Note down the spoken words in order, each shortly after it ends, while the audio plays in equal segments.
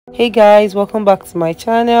Hey guys, welcome back to my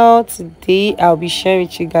channel. Today I'll be sharing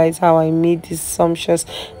with you guys how I made this sumptuous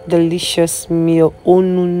delicious meal,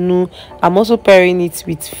 Onunu. I'm also pairing it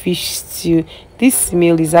with fish stew. This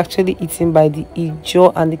meal is actually eaten by the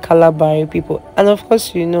Ijaws and the Kalabari people, and of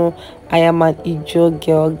course you know I am an Ijaws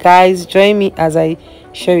girl. Guys, join me as I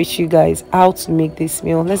share with you guys how to make this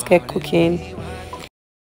meal. Let's get cooking.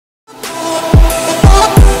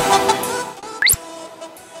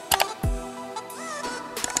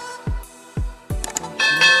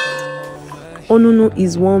 Onunu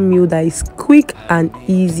is one meal that is quick and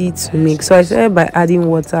easy to make. So I started by adding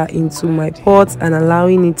water into my pot and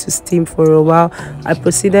allowing it to steam for a while. I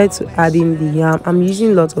proceeded to add in the yam. I'm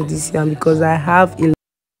using a lot of this yam because I have a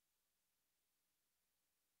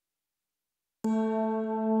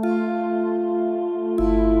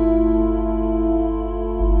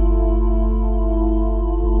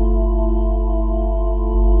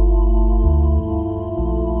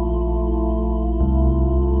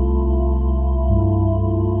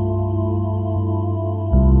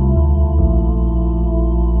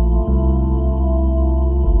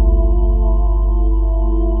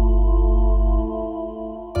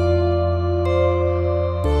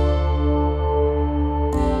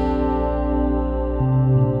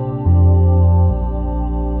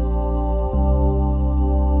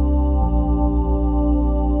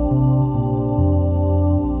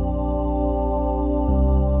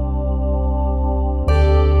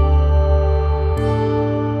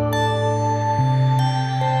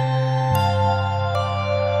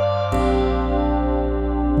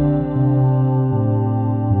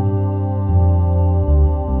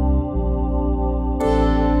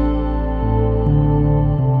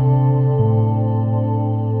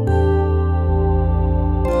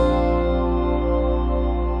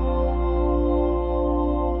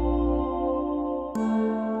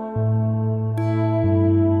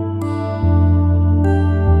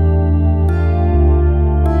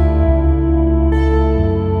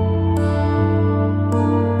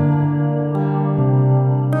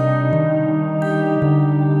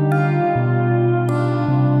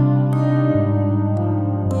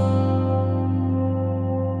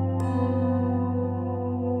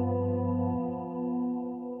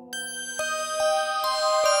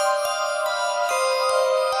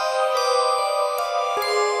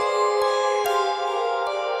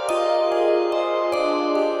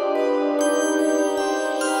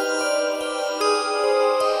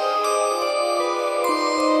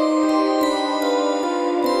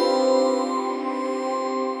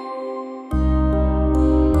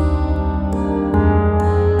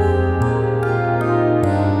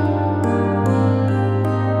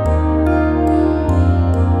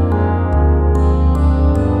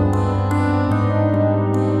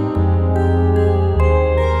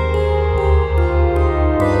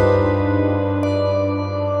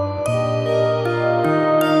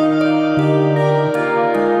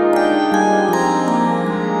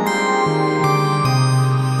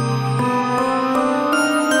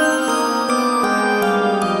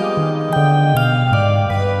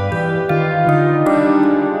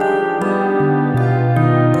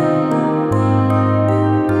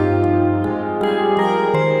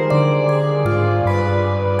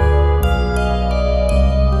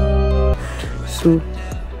so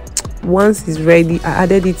once it's ready, I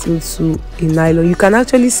added it into a nylon. You can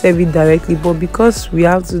actually serve it directly, but because we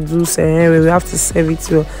have to do ceremony, we have to serve it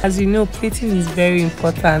well. As you know, plating is very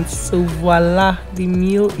important. So voila, the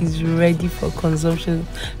meal is ready for consumption.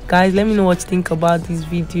 Guys, let me know what you think about this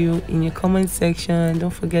video in your comment section. Don't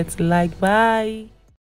forget to like. Bye.